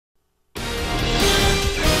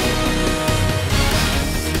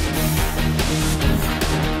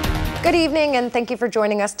Good evening, and thank you for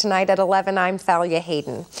joining us tonight at 11. I'm Thalia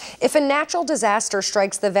Hayden. If a natural disaster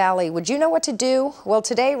strikes the valley, would you know what to do? Well,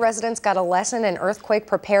 today residents got a lesson in earthquake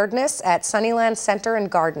preparedness at Sunnylands Center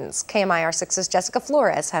and Gardens. KMIR 6's Jessica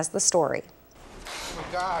Flores has the story.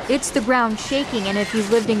 It's the ground shaking, and if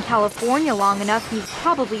you've lived in California long enough, you've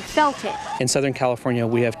probably felt it. In Southern California,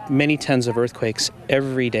 we have many tons of earthquakes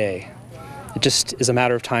every day. It just is a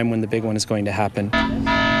matter of time when the big one is going to happen.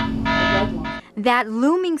 That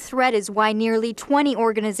looming threat is why nearly 20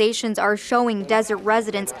 organizations are showing desert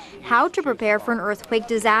residents how to prepare for an earthquake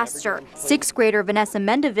disaster. Sixth grader Vanessa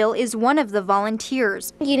Mendeville is one of the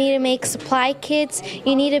volunteers. You need to make supply kits.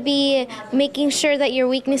 You need to be making sure that your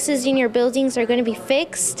weaknesses in your buildings are going to be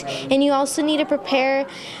fixed. And you also need to prepare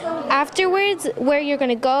afterwards where you're going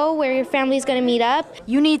to go, where your family's going to meet up.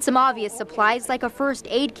 You need some obvious supplies like a first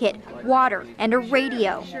aid kit, water, and a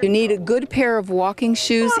radio. You need a good pair of walking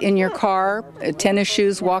shoes in your car, tennis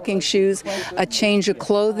shoes, walking shoes, a change of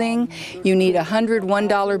clothing. You need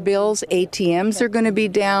 $101 bills. ATMs are going to be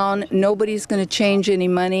down. Nobody's going to change any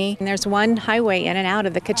money. And there's one highway in and out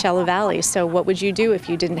of the Coachella Valley. So what would you do if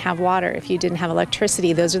you didn't have water, if you didn't have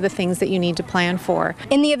electricity? Those are the things that you need to plan for.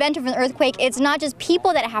 In the event of an earthquake, it's not just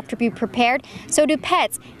people that have to be prepared, so do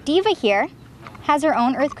pets. Diva here has her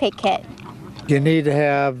own earthquake kit. You need to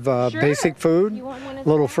have basic food, a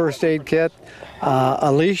little first aid kit,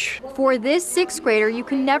 a leash. For this sixth grader, you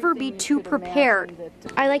can never be too prepared.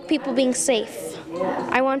 I like people being safe.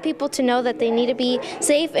 I want people to know that they need to be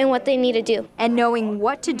safe and what they need to do. And knowing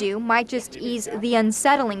what to do might just ease the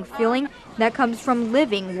unsettling feeling that comes from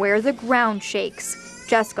living where the ground shakes.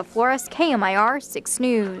 Jessica Flores, KMIR 6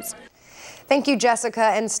 News. Thank you, Jessica.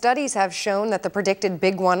 And studies have shown that the predicted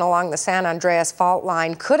big one along the San Andreas fault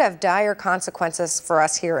line could have dire consequences for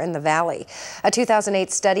us here in the valley. A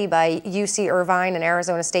 2008 study by UC Irvine and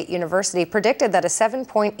Arizona State University predicted that a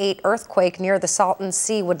 7.8 earthquake near the Salton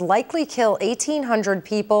Sea would likely kill 1,800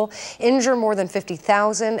 people, injure more than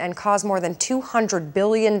 50,000, and cause more than $200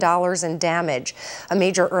 billion in damage. A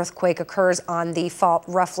major earthquake occurs on the fault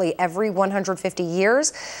roughly every 150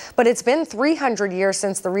 years, but it's been 300 years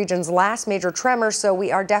since the region's last major tremor, so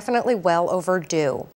we are definitely well overdue.